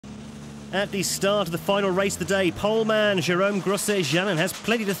At the start of the final race of the day, poleman Jérome Grosset-Janin has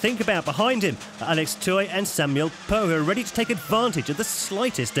plenty to think about. Behind him are Alex Theuil and Samuel Poe, who are ready to take advantage of the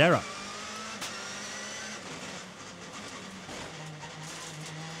slightest error.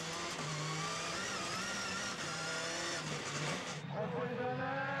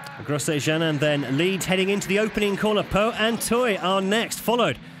 Grosset-Janin then leads heading into the opening corner. Poe and Theuil are next,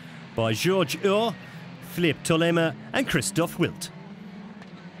 followed by Chateauroux, Philippe Tolema and Christophe Wilt.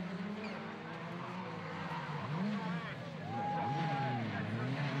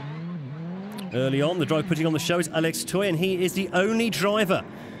 Early on, the driver putting on the show is Alex Theuil, and he is the only driver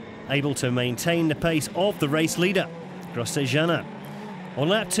able to maintain the pace of the race leader, Grosset-Janin. On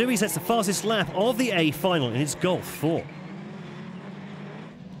lap 2, he sets the fastest lap of the A final in his Golf 4.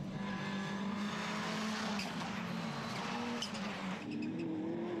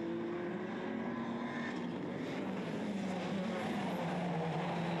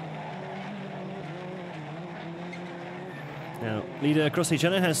 Now, leader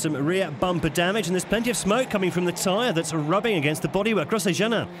Grosset-Janin has some rear bumper damage, and there's plenty of smoke coming from the tyre that's rubbing against the bodywork.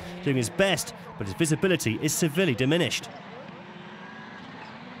 Grosset-Janin doing his best, but his visibility is severely diminished.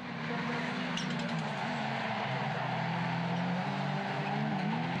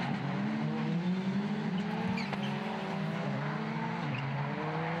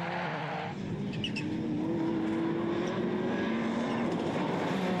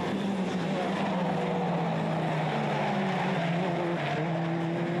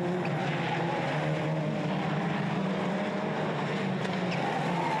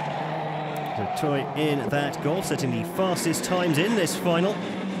 Theuil in that Golf, setting the fastest times in this final.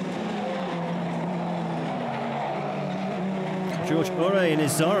 Chateauroux in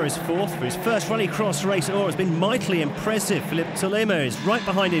his Zara is fourth. For his first Rallycross race, has been mightily impressive. Philippe Tolema is right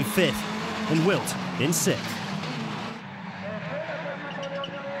behind in fifth, and Wilt in sixth.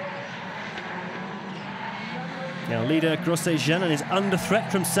 Now, leader Grosset-Janin is under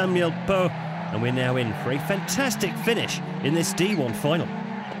threat from Samuel Poe, and we're now in for a fantastic finish in this D1 final.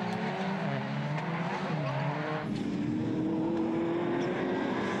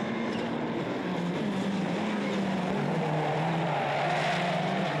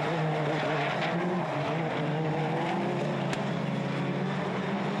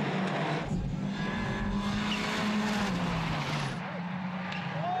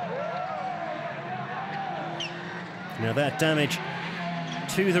 Now that damage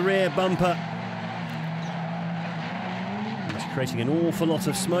to the rear bumper is creating an awful lot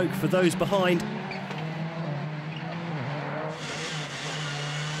of smoke for those behind.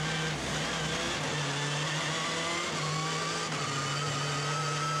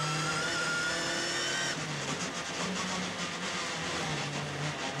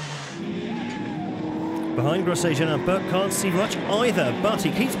 Behind Grosset-Janin, Burke can't see much either, but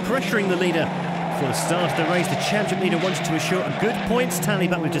he keeps pressuring the leader. For the start of the race, the championship leader wanted to assure a good points tally,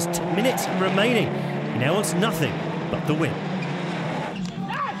 but with just minutes remaining, he now wants nothing but the win.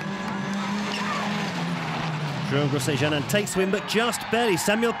 Jérome Grosset-Janin takes the win, but just barely.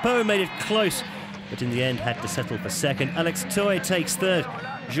 Samuel Poe made it close, but in the end had to settle for second. Alex Theuil takes third.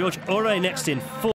 Chateauroux next in fourth.